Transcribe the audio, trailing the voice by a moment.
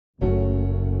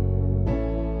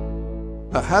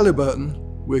At Halliburton,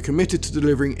 we're committed to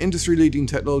delivering industry-leading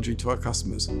technology to our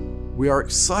customers. We are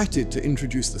excited to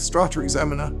introduce the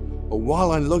StrataXaminer, a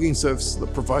wireline logging service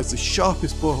that provides the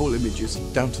sharpest borehole images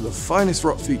down to the finest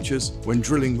rock features when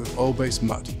drilling with oil-based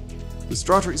mud. The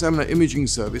StrataXaminer imaging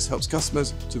service helps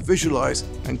customers to visualize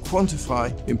and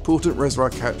quantify important reservoir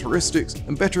characteristics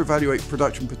and better evaluate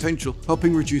production potential,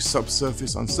 helping reduce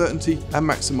subsurface uncertainty and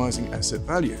maximizing asset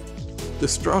value. The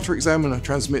StrataXaminer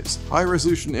transmits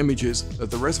high-resolution images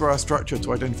of the reservoir structure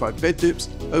to identify bed dips,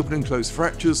 open and closed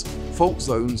fractures, fault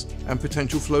zones, and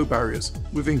potential flow barriers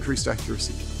with increased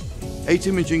accuracy. 8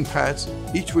 imaging pads,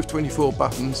 each with 24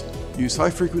 buttons, use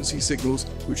high-frequency signals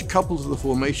which couple to the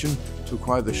formation to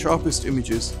acquire the sharpest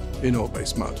images in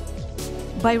oil-based mud.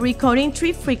 By recording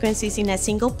 3 frequencies in a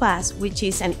single pass, which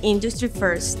is an industry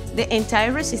first, the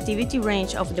entire resistivity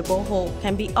range of the borehole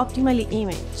can be optimally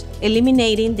imaged,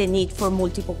 eliminating the need for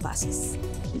multiple passes.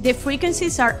 The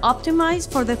frequencies are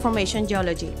optimized for the formation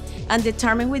geology and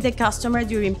determined with the customer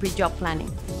during pre-job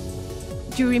planning.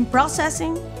 During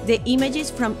processing, the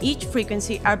images from each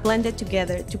frequency are blended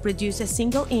together to produce a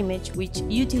single image which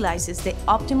utilizes the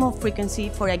optimal frequency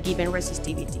for a given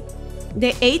resistivity.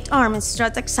 The 8-arm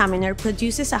StrataXaminer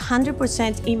produces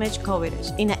 100% image coverage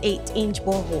in an 8-inch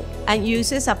borehole and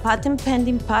uses a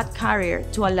patent-pending pad carrier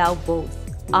to allow both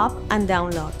up and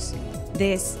down logs.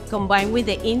 This, combined with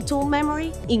the in-tool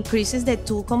memory, increases the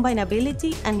tool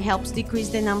combinability and helps decrease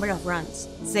the number of runs,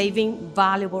 saving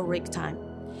valuable rig time.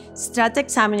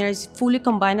 StrataXaminer is fully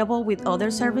combinable with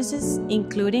other services,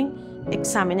 including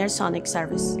Examiner Sonic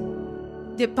service.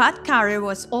 The pad carrier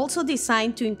was also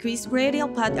designed to increase radial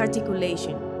pad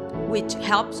articulation, which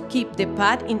helps keep the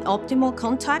pad in optimal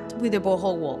contact with the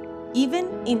borehole wall, even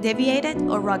in deviated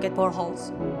or rugged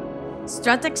boreholes.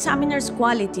 StrataXaminer's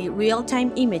quality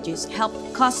real-time images help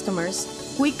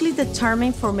customers quickly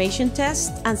determine formation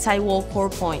tests and sidewall core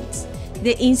points.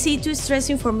 The in-situ stress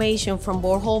information from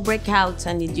borehole breakouts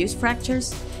and induced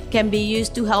fractures can be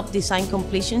used to help design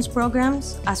completions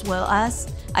programs, as well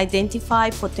as identify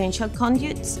potential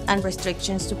conduits and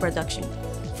restrictions to production.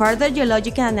 Further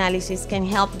geological analysis can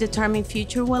help determine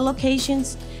future well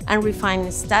locations and refine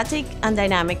static and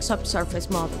dynamic subsurface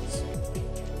models.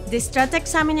 The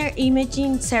StrataXaminer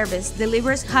imaging service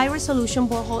delivers high-resolution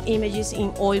borehole images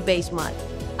in oil-based mud,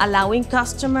 allowing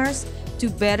customers to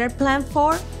better plan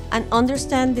for and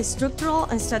understand the structural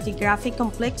and stratigraphic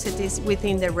complexities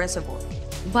within the reservoir.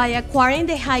 By acquiring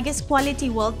the highest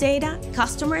quality well data,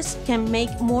 customers can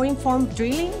make more informed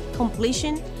drilling,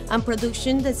 completion, and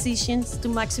production decisions to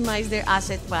maximize their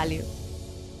asset value.